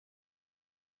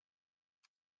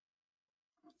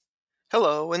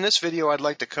Hello, in this video I'd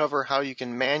like to cover how you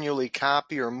can manually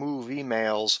copy or move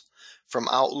emails from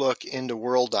Outlook into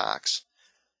Worldox.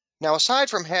 Now, aside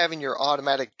from having your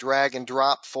automatic drag and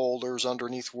drop folders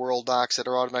underneath Worldox that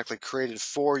are automatically created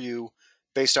for you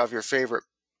based off your favorite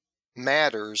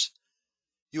matters,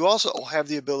 you also have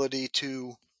the ability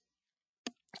to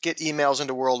get emails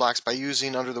into Worldox by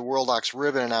using under the Worldox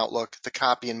ribbon in Outlook the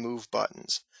copy and move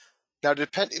buttons. Now,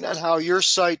 depending on how your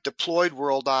site deployed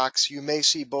Worldox, you may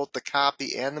see both the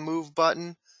copy and the move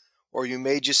button, or you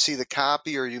may just see the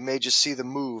copy, or you may just see the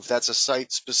move. That's a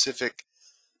site-specific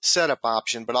setup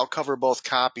option, but I'll cover both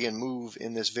copy and move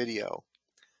in this video.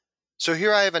 So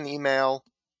here I have an email.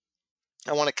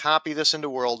 I want to copy this into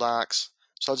Worldox,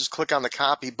 so I'll just click on the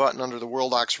copy button under the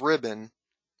Worldox ribbon.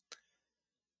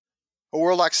 A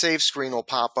Worldox save screen will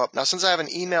pop up. Now, since I have an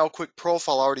email quick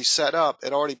profile already set up,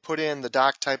 it already put in the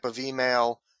doc type of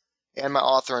email and my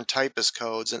author and typist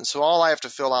codes, and so all I have to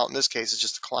fill out in this case is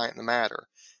just the client and the matter.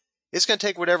 It's going to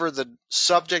take whatever the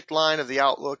subject line of the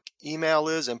Outlook email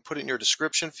is and put it in your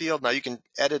description field. Now, you can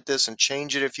edit this and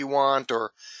change it if you want,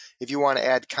 or if you want to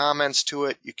add comments to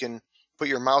it, you can put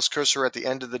your mouse cursor at the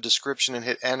end of the description and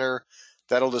hit enter.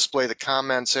 That'll display the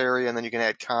comments area, and then you can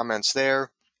add comments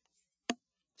there.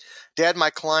 To add my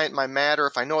client, my matter,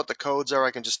 if I know what the codes are,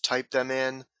 I can just type them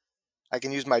in. I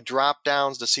can use my drop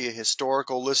downs to see a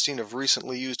historical listing of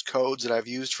recently used codes that I've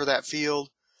used for that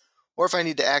field. Or if I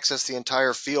need to access the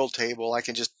entire field table, I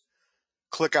can just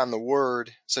click on the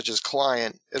word, such as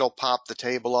client. It'll pop the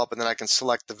table up, and then I can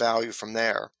select the value from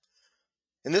there.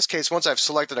 In this case, once I've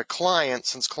selected a client,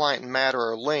 since client and matter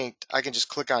are linked, I can just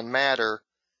click on matter.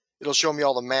 It'll show me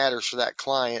all the matters for that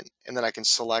client, and then I can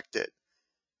select it.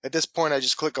 At this point, I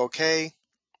just click OK.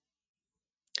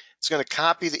 It's going to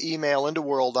copy the email into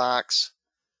Worldox.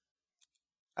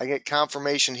 I get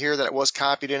confirmation here that it was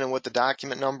copied in and what the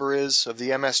document number is of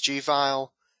the MSG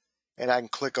file, and I can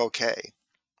click OK.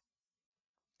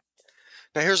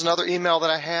 Now here's another email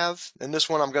that I have, and this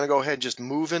one I'm going to go ahead and just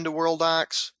move into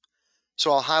Worldox.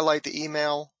 So I'll highlight the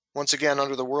email. Once again,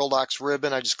 under the Worldox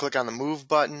ribbon, I just click on the move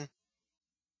button.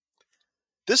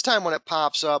 This time when it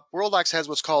pops up, Worldox has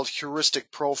what's called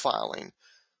heuristic profiling,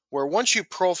 where once you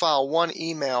profile one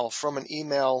email from an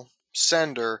email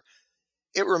sender,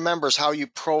 it remembers how you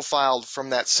profiled from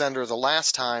that sender the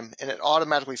last time, and it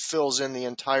automatically fills in the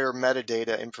entire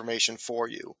metadata information for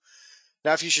you.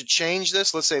 Now, if you should change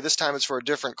this, let's say this time it's for a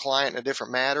different client and a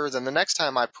different matter, then the next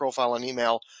time I profile an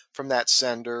email from that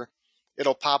sender,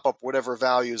 it'll pop up whatever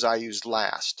values I used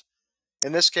last.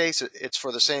 In this case, it's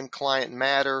for the same client and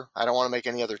matter. I don't want to make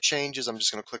any other changes. I'm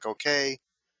just going to click OK.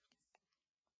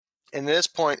 And at this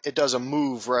point, it does a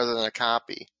move rather than a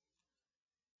copy.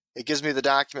 It gives me the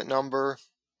document number,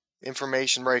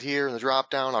 information right here in the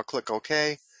drop-down. I'll click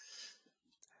OK.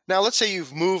 Now, let's say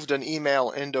you've moved an email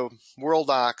into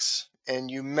Worldox and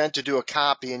you meant to do a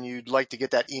copy and you'd like to get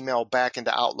that email back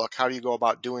into Outlook. How do you go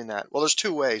about doing that? Well, there's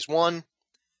two ways. One,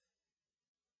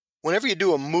 whenever you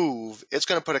do a move, it's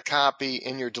going to put a copy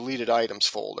in your deleted items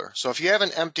folder. So if you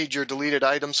haven't emptied your deleted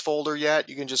items folder yet,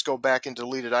 you can just go back into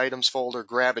deleted items folder,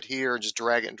 grab it here, and just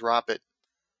drag it and drop it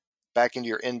back into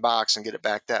your inbox and get it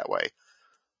back that way.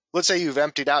 Let's say you've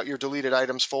emptied out your deleted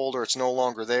items folder, it's no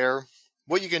longer there.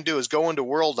 What you can do is go into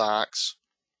Worldox,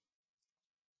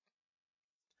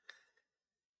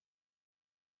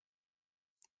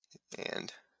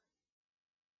 and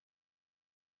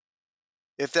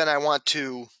if then I want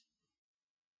to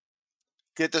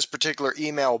get this particular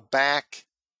email back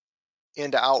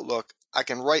into Outlook, I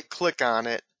can right click on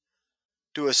it,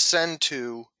 do a send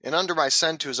to, and under my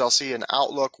send tos I'll see an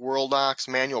Outlook Worldox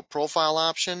manual profile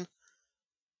option.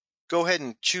 Go ahead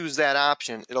and choose that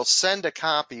option. It'll send a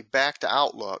copy back to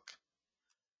Outlook,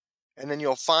 and then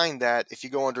you'll find that if you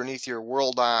go underneath your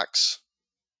Worldox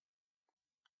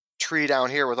tree down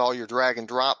here with all your drag and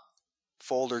drop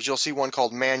folders, you'll see one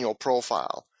called manual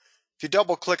profile. If you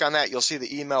double click on that, you'll see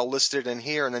the email listed in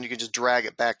here, and then you can just drag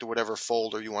it back to whatever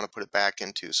folder you want to put it back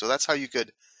into. So that's how you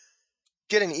could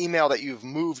get an email that you've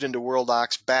moved into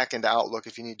Worldox back into Outlook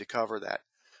if you need to cover that.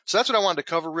 So that's what I wanted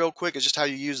to cover real quick, is just how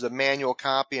you use the manual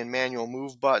copy and manual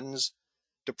move buttons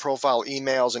to profile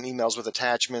emails and emails with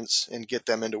attachments and get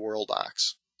them into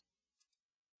Worldox.